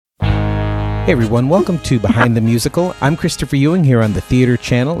Hey everyone, welcome to Behind the Musical. I'm Christopher Ewing here on the Theater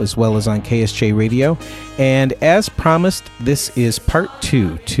Channel as well as on KSJ Radio. And as promised, this is part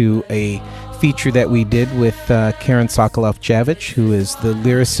 2 to a feature that we did with Karen Sokoloff-Javich, who is the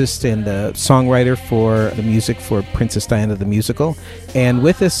lyricist and the songwriter for the music for Princess Diana the Musical. And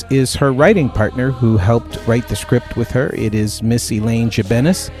with us is her writing partner who helped write the script with her. It is Miss Elaine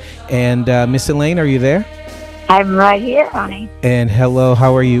Gibenis. And Miss Elaine, are you there? I'm right here, honey. And hello,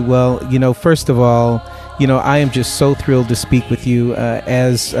 how are you? Well, first of all, I am just so thrilled to speak with you.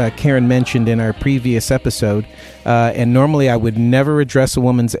 As Karen mentioned in our previous episode, and normally I would never address a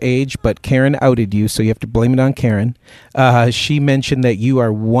woman's age, but Karen outed you, so you have to blame it on Karen. She mentioned that you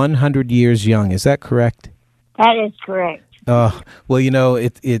are 100 years young. Is that correct? That is correct. Well,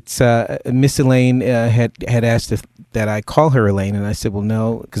 it's Miss Elaine had asked that I call her Elaine, and I said, well,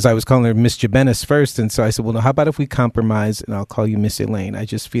 no, because I was calling her Miss Gibenis first, and so I said, well, no, how about if we compromise and I'll call you Miss Elaine? I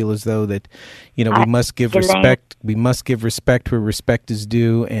just feel as though that, we must give respect. We must give respect where respect is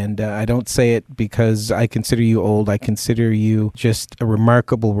due, and I don't say it because I consider you old. I consider you just a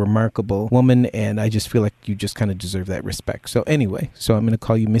remarkable, remarkable woman, and I just feel like you just kind of deserve that respect. So anyway, I'm going to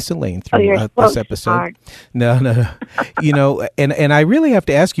call you Miss Elaine throughout this episode. Smart. No. And I really have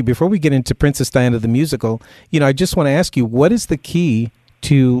to ask you, before we get into Princess Diana the Musical, I just want to ask you, what is the key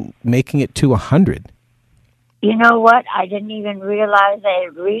to making it to 100? You know what? I didn't even realize I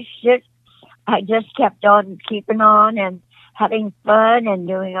had reached it. I just kept on keeping on and having fun and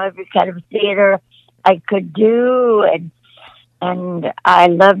doing every kind of theater I could do. And I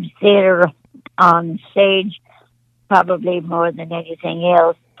loved theater on stage probably more than anything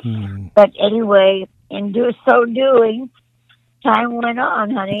else. But anyway, in so doing, time went on,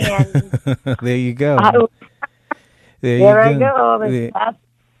 honey, and there you go. I go.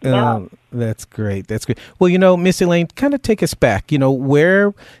 That's great. That's great. Well, Miss Elaine, kind of take us back.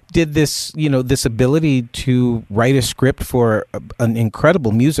 Where did this, this ability to write a script for an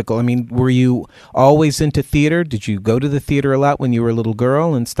incredible musical? I mean, were you always into theater? Did you go to the theater a lot when you were a little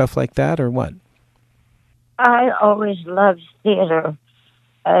girl and stuff like that, or what? I always loved theater.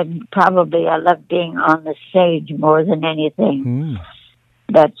 And probably I love being on the stage more than anything.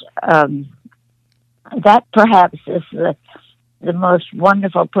 But that perhaps is the most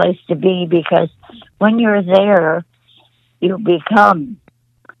wonderful place to be, because when you're there, you become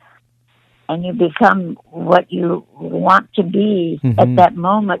what you want to be at that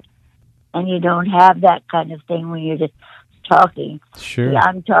moment, and you don't have that kind of thing when you're just talking. Sure. Yeah,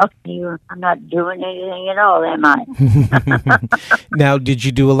 I'm talking to you. I'm not doing anything at all, am I? Now, did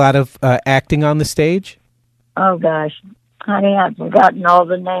you do a lot of acting on the stage? Oh, gosh. Honey, I've forgotten all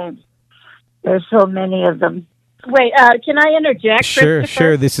the names. There's so many of them. Wait, can I interject?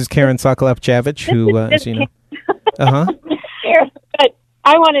 Sure. This is Karen Sokoloff-Javich, who, as you know. But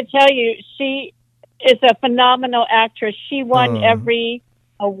I want to tell you, she is a phenomenal actress. She won every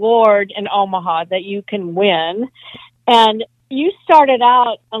award in Omaha that you can win. And you started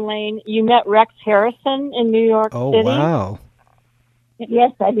out, Elaine, you met Rex Harrison in New York City. Oh, wow.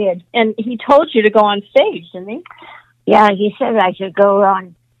 Yes, I did. And he told you to go on stage, didn't he? Yeah, he said I should go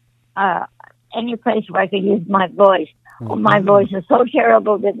on any place where I could use my voice. Oh, my voice is so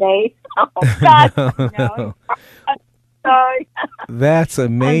terrible today. Oh, God. No. I'm sorry. That's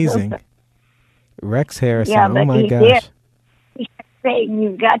amazing. Rex Harrison, yeah, oh my gosh. Did. He kept saying,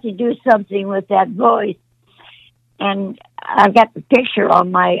 you've got to do something with that voice. And I got the picture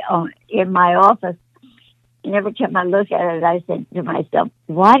in my office. And every time I look at it, I said to myself,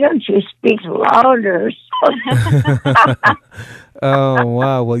 why don't you speak louder? Oh,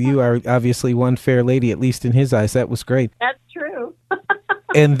 wow. Well, you are obviously one fair lady, at least in his eyes. That was great. That's true.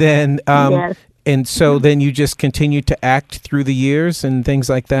 And then, yes. And so then you just continued to act through the years and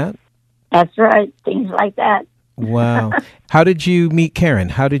things like that? That's right. Things like that. Wow. How did you meet Karen?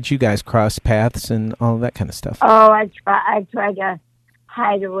 How did you guys cross paths and all that kind of stuff? Oh, I tried to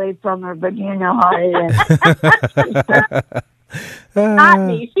hide away from her, but you know how it is. Not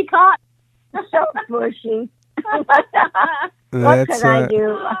me. She caught. So pushy. What could I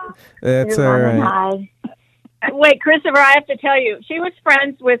do? That's all right. Wait, Christopher, I have to tell you, she was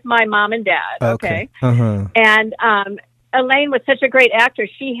friends with my mom and dad, okay? And Elaine was such a great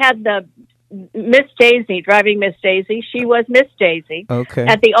actress. She had the Miss Daisy, Driving Miss Daisy. She was Miss Daisy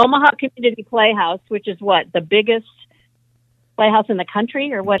at the Omaha Community Playhouse, which is what, the biggest playhouse in the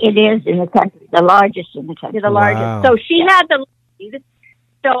country, or what? It is in the country, the largest in the country. The largest. So she had the lead.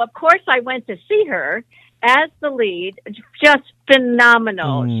 So, of course, I went to see her as the lead. Just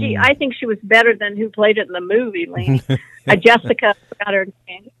phenomenal. I think she was better than who played it in the movie, Elaine. Jessica, I forgot her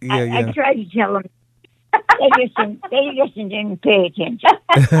name. I tried to tell him They just didn't pay attention.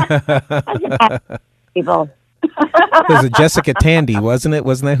 People. It was a Jessica Tandy, wasn't it?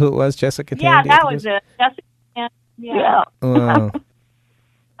 Wasn't that who it was? Jessica Tandy? Yeah, that was it. Jessica Tandy. Yeah. Wow.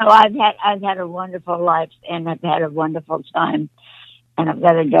 So I've had a wonderful life, and I've had a wonderful time, and I've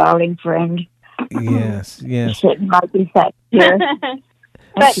got a darling friend. Yes. Sitting right beside here.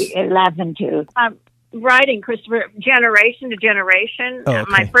 But laughing too. Writing, Christopher, Generation to Generation,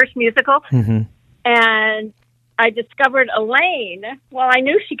 my first musical. Mm-hmm. And I discovered Elaine. Well, I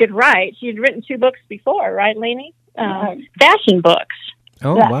knew she could write. She had written 2 books before, right, Lainey? Fashion books.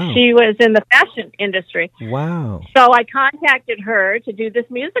 Oh, wow. She was in the fashion industry. Wow. So I contacted her to do this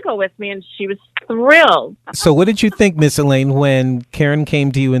musical with me, and she was thrilled. So what did you think, Miss Elaine, when Karen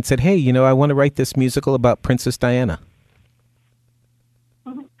came to you and said, hey, I want to write this musical about Princess Diana?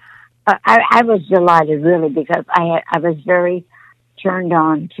 I was delighted, really, because I was very turned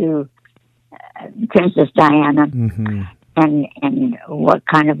on to Princess Diana mm-hmm. and what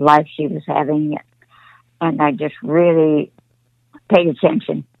kind of life she was having, and I just really paid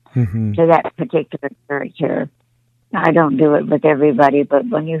attention mm-hmm. to that particular character. I don't do it with everybody, but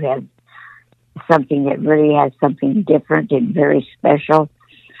when you have something that really has something different and very special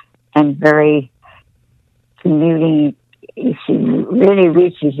and very commuting, she really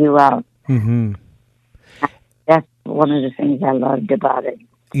reaches you out. Mm-hmm. That's one of the things I loved about it.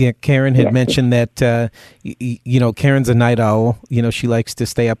 Yeah, Karen had mentioned that, Karen's a night owl. She likes to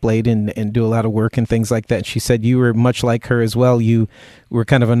stay up late and do a lot of work and things like that. And she said you were much like her as well. You were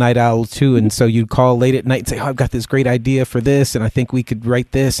kind of a night owl too. And so you'd call late at night and say, I've got this great idea for this, and I think we could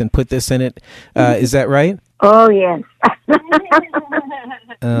write this and put this in it. Is that right? Oh, yes.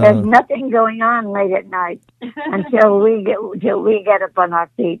 There's nothing going on late at night until we get up on our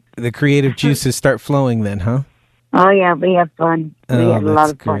feet. The creative juices start flowing then, huh? Oh, yeah, we have fun. We had a lot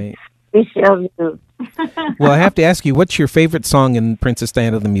of fun. Great. We still do. Well, I have to ask you, what's your favorite song in Princess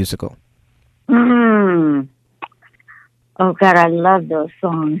Diana the Musical? Oh, God, I love those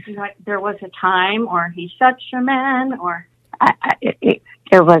songs. There Was a Time, or He's Such a Man, or...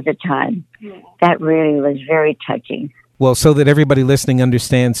 There was a time. Yeah. That really was very touching. Well, so that everybody listening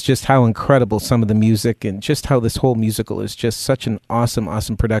understands just how incredible some of the music and just how this whole musical is just such an awesome,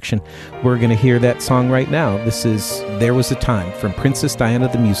 awesome production, we're going to hear that song right now. This is There Was a Time from Princess Diana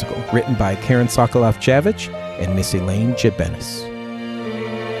the Musical, written by Karen Sokoloff-Javich and Miss Elaine Jabenis.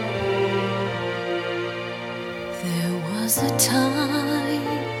 There was a time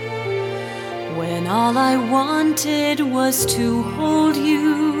when all I wanted was to hold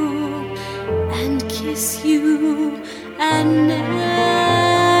you and kiss you and never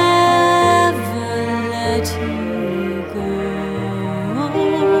let you go.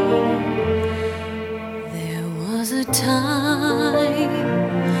 There was a time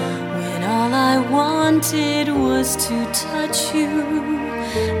when all I wanted was to touch you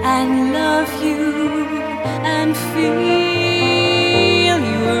and love you and feel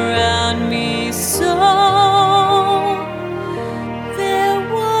you around me so. There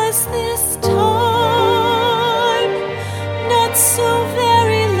was this time, not so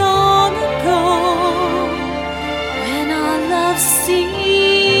very long ago, when our love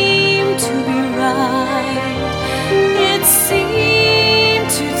seemed to be right. It seemed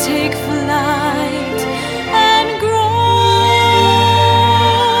to take flight and grow.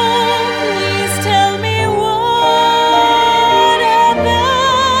 Please tell me what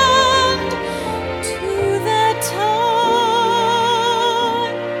happened to that time.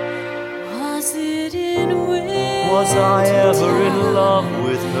 Was it in which Was I ever in love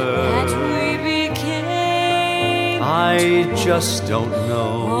with that her? we became I just don't or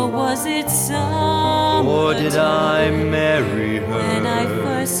know. was it some Or did I marry when I her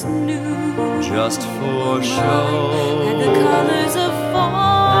first knew just for and show? the colors of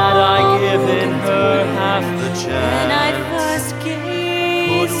fall Had I given her half the when I chance? first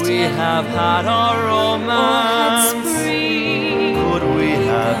gazed Could we at have had our or had romance? spring Could we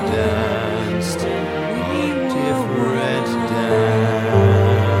have danced a different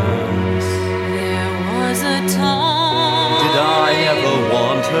dance? There was a time Did I ever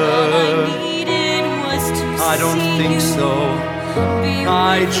want all I her? needed was to I don't see think you so. be I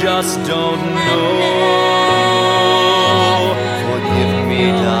with just you don't and know. Forgive me,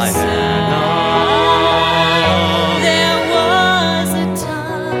 Diana. There was a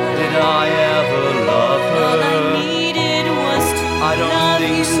time Did I ever love all I her? needed was to I don't love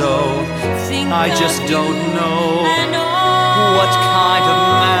think you, so. think I just of don't you, know and all what kind of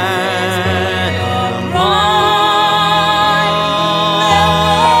man am I?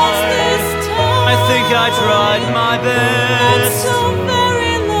 this time I think I tried my not best. so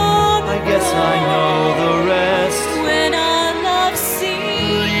very long I guess I know the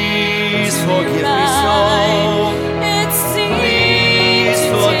forgive me so. Please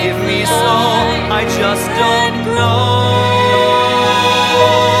forgive me so. I just don't know.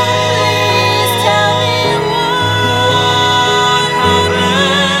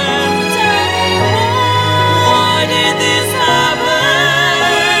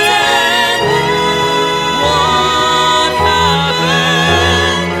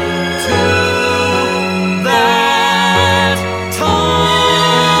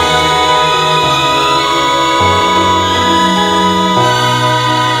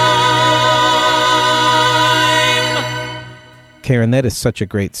 Karen, that is such a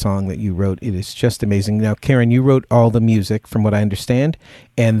great song that you wrote. It is just amazing. Now, Karen, you wrote all the music, from what I understand,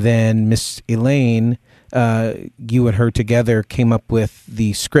 and then Miss Elaine, you and her together came up with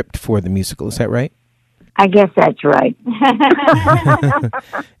the script for the musical. Is that right? I guess that's right.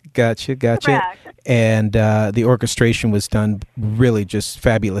 Gotcha. Correct. And the orchestration was done really just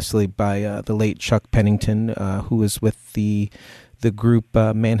fabulously by the late Chuck Pennington, who was with the group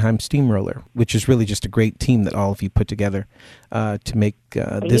Mannheim Steamroller, which is really just a great team that all of you put together to make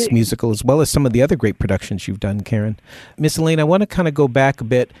this musical, as well as some of the other great productions you've done, Karen. Miss Elaine, I want to kind of go back a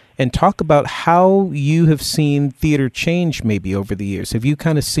bit and talk about how you have seen theater change maybe over the years. Have you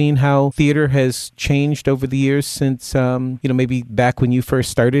kind of seen how theater has changed over the years since, maybe back when you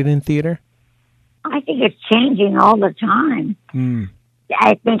first started in theater? I think it's changing all the time.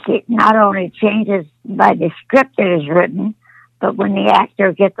 I think it not only changes by the script that is written, but when the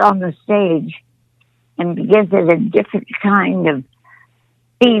actor gets on the stage and gives it a different kind of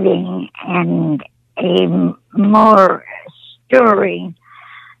feeling and a more stirring,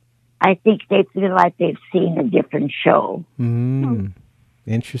 I think they feel like they've seen a different show.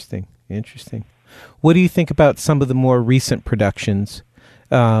 Interesting. What do you think about some of the more recent productions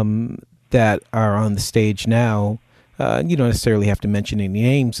that are on the stage now? You don't necessarily have to mention any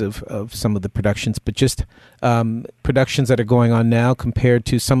names of some of the productions, but just productions that are going on now compared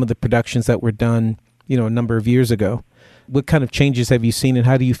to some of the productions that were done, a number of years ago. What kind of changes have you seen, and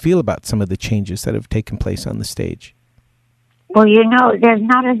how do you feel about some of the changes that have taken place on the stage? Well, there's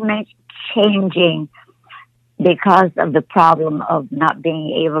not as much changing because of the problem of not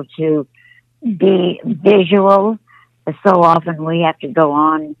being able to be visual. So often we have to go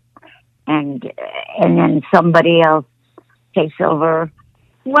on and then somebody else takes over.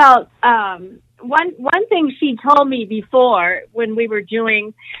 Well, one thing she told me before when we were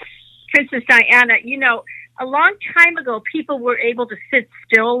doing Princess Diana, a long time ago, people were able to sit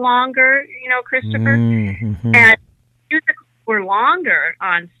still longer, Christopher, and musicals were longer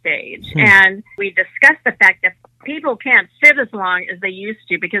on stage. And we discussed the fact that people can't sit as long as they used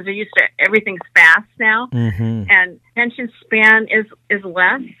to because they're used to everything's fast now, and attention span is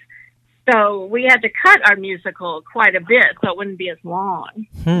less. So we had to cut our musical quite a bit so it wouldn't be as long.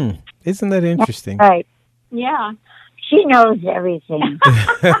 Isn't that interesting? That's right. Yeah. She knows everything. So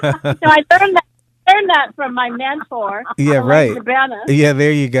I learned that from my mentor. Yeah, right. Jabena. Yeah,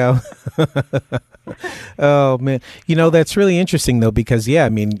 there you go. Oh, man. That's really interesting, though, because,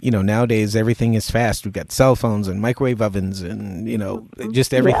 nowadays everything is fast. We've got cell phones and microwave ovens and,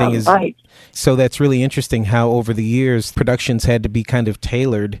 just everything is. Right. So that's really interesting how over the years productions had to be kind of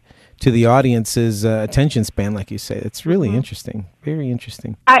tailored to the audience's attention span, like you say. It's really interesting. Very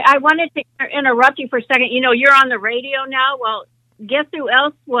interesting. I wanted to interrupt you for a second. You're on the radio now. Well, guess who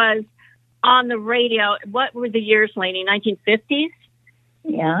else was on the radio? What were the years, Lainey? 1950s?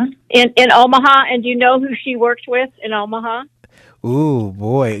 Yeah. In Omaha. And do you know who she worked with in Omaha? Ooh,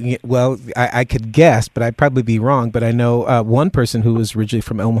 boy. Well, I could guess, but I'd probably be wrong. But I know one person who was originally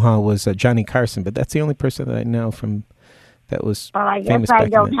from Omaha was Johnny Carson, but that's the only person that I know from that was well, I guess famous I back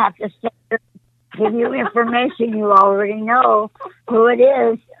don't have to give you information. You already know who it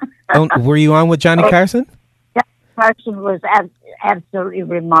is. Were you on with Johnny Carson? Johnny Carson was absolutely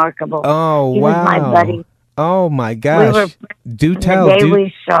remarkable. Oh, he wow. was my buddy. Oh, my gosh. Do tell. The day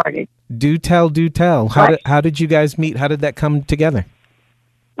we started. Do tell. How did you guys meet? How did that come together?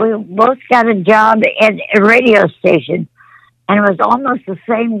 We both got a job at a radio station, and it was almost the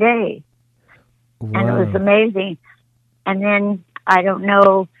same day. Wow. And it was amazing. And then, I don't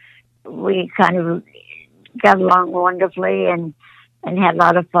know, we kind of got along wonderfully and had a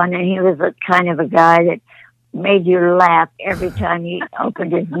lot of fun. And he was a kind of a guy that made you laugh every time he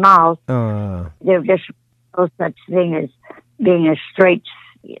opened his mouth. There just no such thing as being a straight,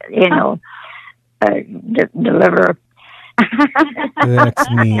 deliverer. That's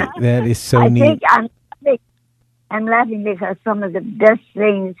neat. That is so neat. I'm laughing because some of the best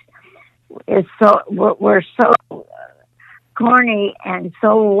things were so corny and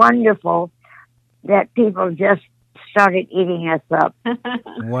so wonderful that people just started eating us up.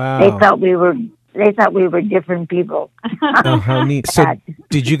 Wow. They thought we were different people. Oh, how neat. So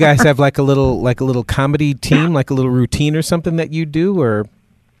did you guys have like a little comedy team, like a little routine or something that you do, or?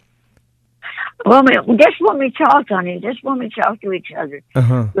 Well, just when we talked, honey, just when we talked to each other,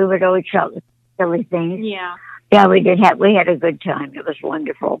 we would always tell silly things. Yeah. Yeah, we had a good time. It was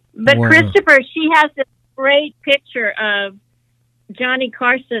wonderful. But Wow. Christopher, she has this great picture of Johnny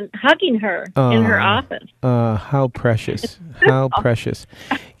Carson hugging her in her office. How precious. How precious.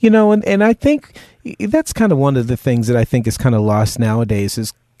 You know, and I think that's kind of one of the things that I think is kind of lost nowadays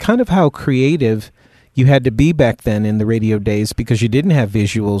is kind of how creative you had to be back then in the radio days, because you didn't have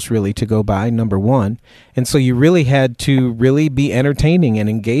visuals really to go by, number one. And so you really had to really be entertaining and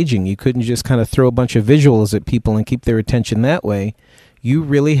engaging. You couldn't just kind of throw a bunch of visuals at people and keep their attention that way. You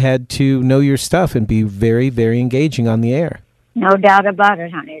really had to know your stuff and be very, very engaging on the air. No doubt about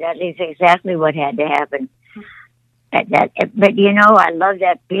it, honey. That is exactly what had to happen. But you know, I love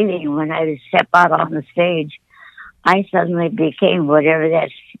that feeling when I step out on the stage. I suddenly became whatever that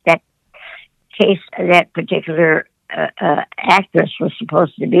particular actress was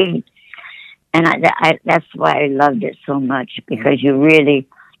supposed to be, and that's why I loved it so much, because you were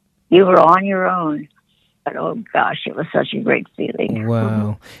on your own. But oh gosh, it was such a great feeling.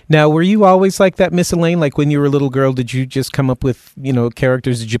 Wow. Now, were you always like that, Miss Elaine? Like when you were a little girl, did you just come up with,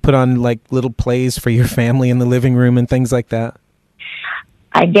 characters? Did you put on like little plays for your family in the living room and things like that?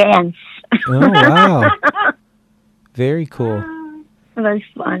 I danced. Oh, wow. Very cool. It was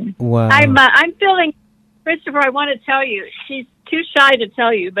fun. Wow. I'm feeling, Christopher, I want to tell you, she's too shy to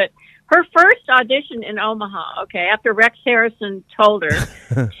tell you, but her first audition in Omaha, after Rex Harrison told her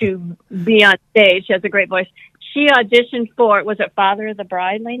to be on stage, she has a great voice, she auditioned for, was it Father of the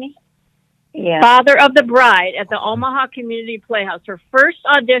Bride, Lainey? Yeah. Father of the Bride at the Omaha Community Playhouse. Her first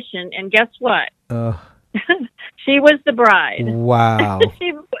audition, and guess what? She was the bride. Wow.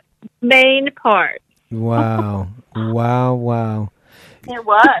 She was the main part. Wow. Wow. It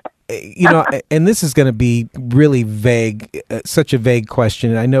was. And this is going to be really vague, such a vague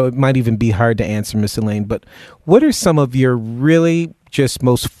question. I know it might even be hard to answer, Miss Elaine, but what are some of your really just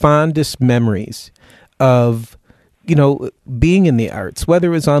most fondest memories of, being in the arts, whether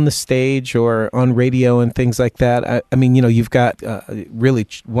it was on the stage or on radio and things like that? I mean, you've got a really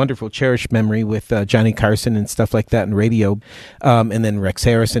wonderful, cherished memory with Johnny Carson and stuff like that in radio, and then Rex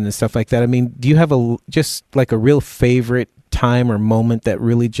Harrison and stuff like that. I mean, do you have just like a real favorite time or moment that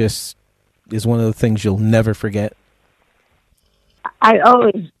really just is one of the things you'll never forget? I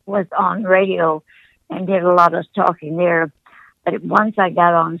always was on radio and did a lot of talking there, but once I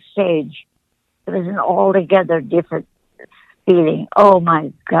got on stage, it was an altogether different feeling. Oh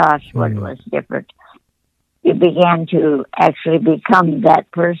my gosh, what was different. You began to actually become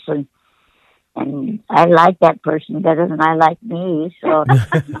that person, and I like that person better than I like me, so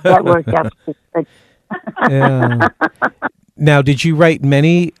that worked out good. Yeah. Now, did you write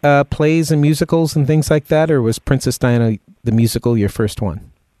many plays and musicals and things like that, or was Princess Diana the musical your first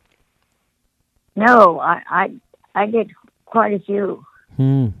one? No, I did quite a few.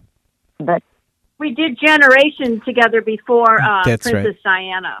 But we did Generation together before Princess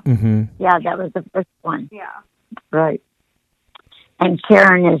Diana. Mm-hmm. Yeah, that was the first one. Yeah. Right. And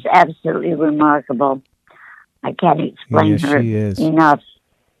Karen is absolutely remarkable. I can't explain her enough.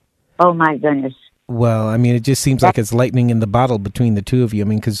 Oh, my goodness. Well, I mean, it just seems like it's lightning in the bottle between the two of you.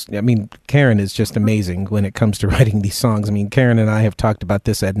 I mean, Karen is just amazing when it comes to writing these songs. I mean, Karen and I have talked about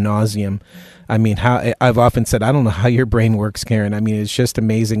this ad nauseum. I mean, I've often said, I don't know how your brain works, Karen. I mean, it's just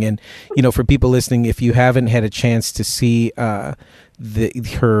amazing. And, for people listening, if you haven't had a chance to see her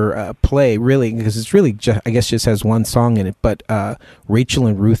play, really, because it's really, I guess, just has one song in it, but Rachel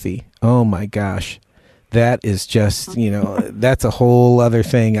and Ruthie, oh my gosh. That is just, that's a whole other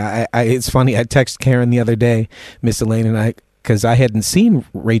thing. It's funny. I texted Karen the other day, Miss Elaine and I, because I hadn't seen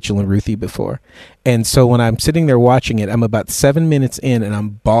Rachel and Ruthie before. And so when I'm sitting there watching it, I'm about 7 minutes in and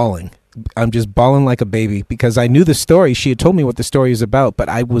I'm bawling. I'm just bawling like a baby because I knew the story. She had told me what the story is about, but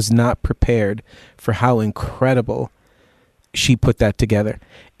I was not prepared for how incredible she put that together.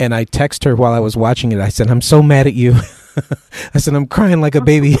 And I texted her while I was watching it. I said, I'm so mad at you. I said, I'm crying like a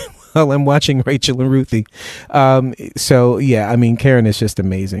baby while I'm watching Rachel and Ruthie. So, yeah, I mean, Karen is just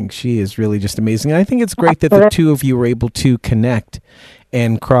amazing. She is really just amazing. And I think it's great that the two of you were able to connect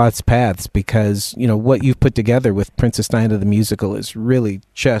and cross paths because, what you've put together with Princess Diana the musical is really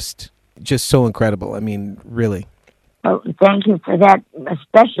just so incredible. I mean, really. Well, thank you for that,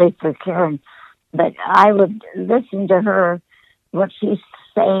 especially for Karen. But I would listen to her, what she's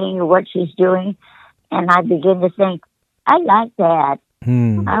saying, what she's doing, and I begin to think, I like that.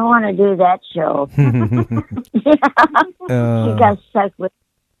 I want to do that show. She got stuck with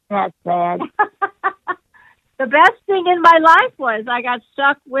that sad. The best thing in my life was I got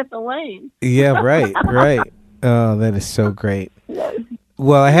stuck with Elaine. Yeah, right. Oh, that is so great.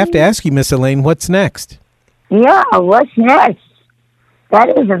 Well, I have to ask you, Miss Elaine, what's next? Yeah, what's next? That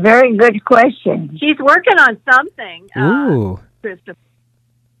is a very good question. She's working on something. Ooh. Christopher.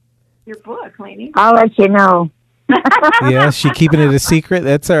 Your book, Lainey. I'll let you know. Yeah, she keeping it a secret?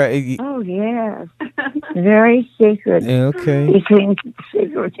 That's all right. Oh, yes. Very secret. Okay. Between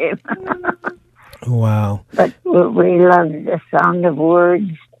secretive. Wow. But we love the sound of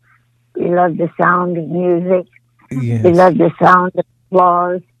words. We love the sound of music. Yes. We love the sound of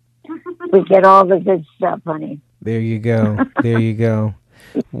applause. We get all the good stuff, honey. There you go.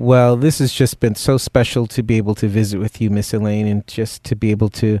 Well, this has just been so special to be able to visit with you, Miss Elaine, and just to be able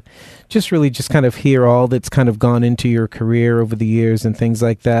to really kind of hear all that's kind of gone into your career over the years and things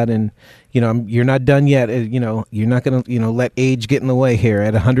like that. And, you're not done yet. You're not going to, let age get in the way here.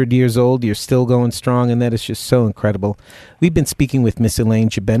 At 100 years old, you're still going strong, and that is just so incredible. We've been speaking with Miss Elaine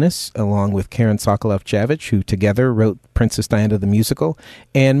Chabenas, along with Karen Sokoloff-Javich, who together wrote Princess Diana the Musical.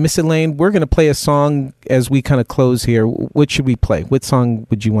 And Miss Elaine, we're going to play a song as we kind of close here. What should we play? What song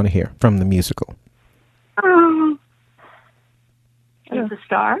would you want to hear from the musical? She's a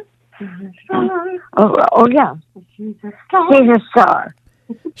star. Oh, yeah. She's a star.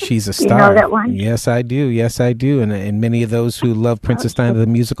 She's a star. You know that one? Yes, I do. And many of those who love Princess Diana the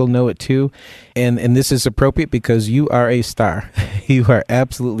Musical know it too. And this is appropriate because you are a star. You are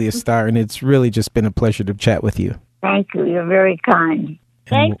absolutely a star, and it's really just been a pleasure to chat with you. Thank you. You're very kind.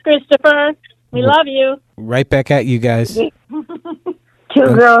 Thanks, Christopher. We love you. Right back at you guys. Two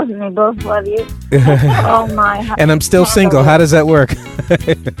girls, and they both love you. Oh, my. And I'm still single. How does that work?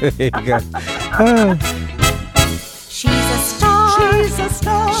 There you go. She's a star. She's a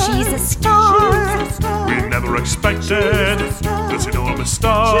star. She's a star. We never expected to see no other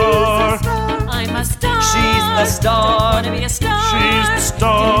star. I'm a star. She's a star. Wanna be a star. She's the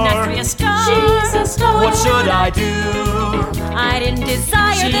star. Didn't have to be a star. She's a star. What should I do? I didn't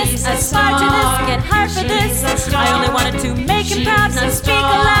desire this, aspire to this, get hard for this. I only wanted to make him proud, not speak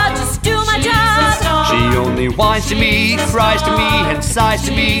aloud, just do my job. She only whines to me, cries to me, and sighs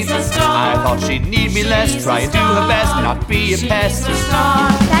to me. I thought she'd need me less, try and do her best, not be a pest.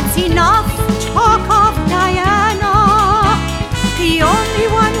 That's enough talk of Diana. The only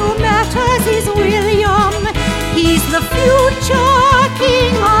one who matters is William. He's the future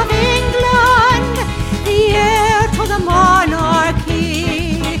king of England, the heir to the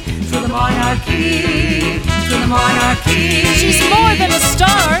monarchy, to the monarchy, to the monarchy. She's more than a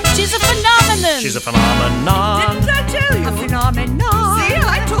star. She's a phenomenon. She's a phenomenon. Didn't I tell you? A phenomenon. See,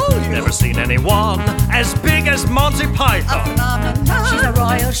 I told you. Never seen anyone as big as Monty Python. A phenomenon. She's a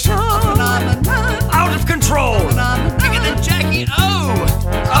royal show. A phenomenon. Out of control. Bigger than Jackie O.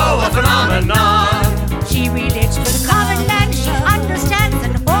 Oh, a phenomenon. She relates to the common man. She understands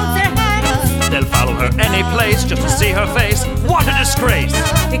and holds their hands. They'll follow her any place just to see her face. What a disgrace!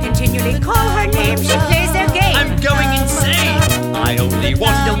 They continually call her name. She plays their game. I'm going insane. I only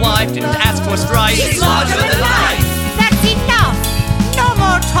wanted a wife, didn't ask for strife. She's larger than life. That's enough. No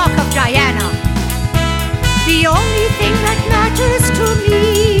more talk of Diana. The only thing that matters to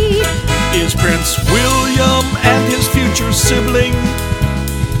me Is Prince William and his future sibling.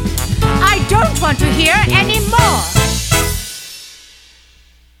 I don't want to hear any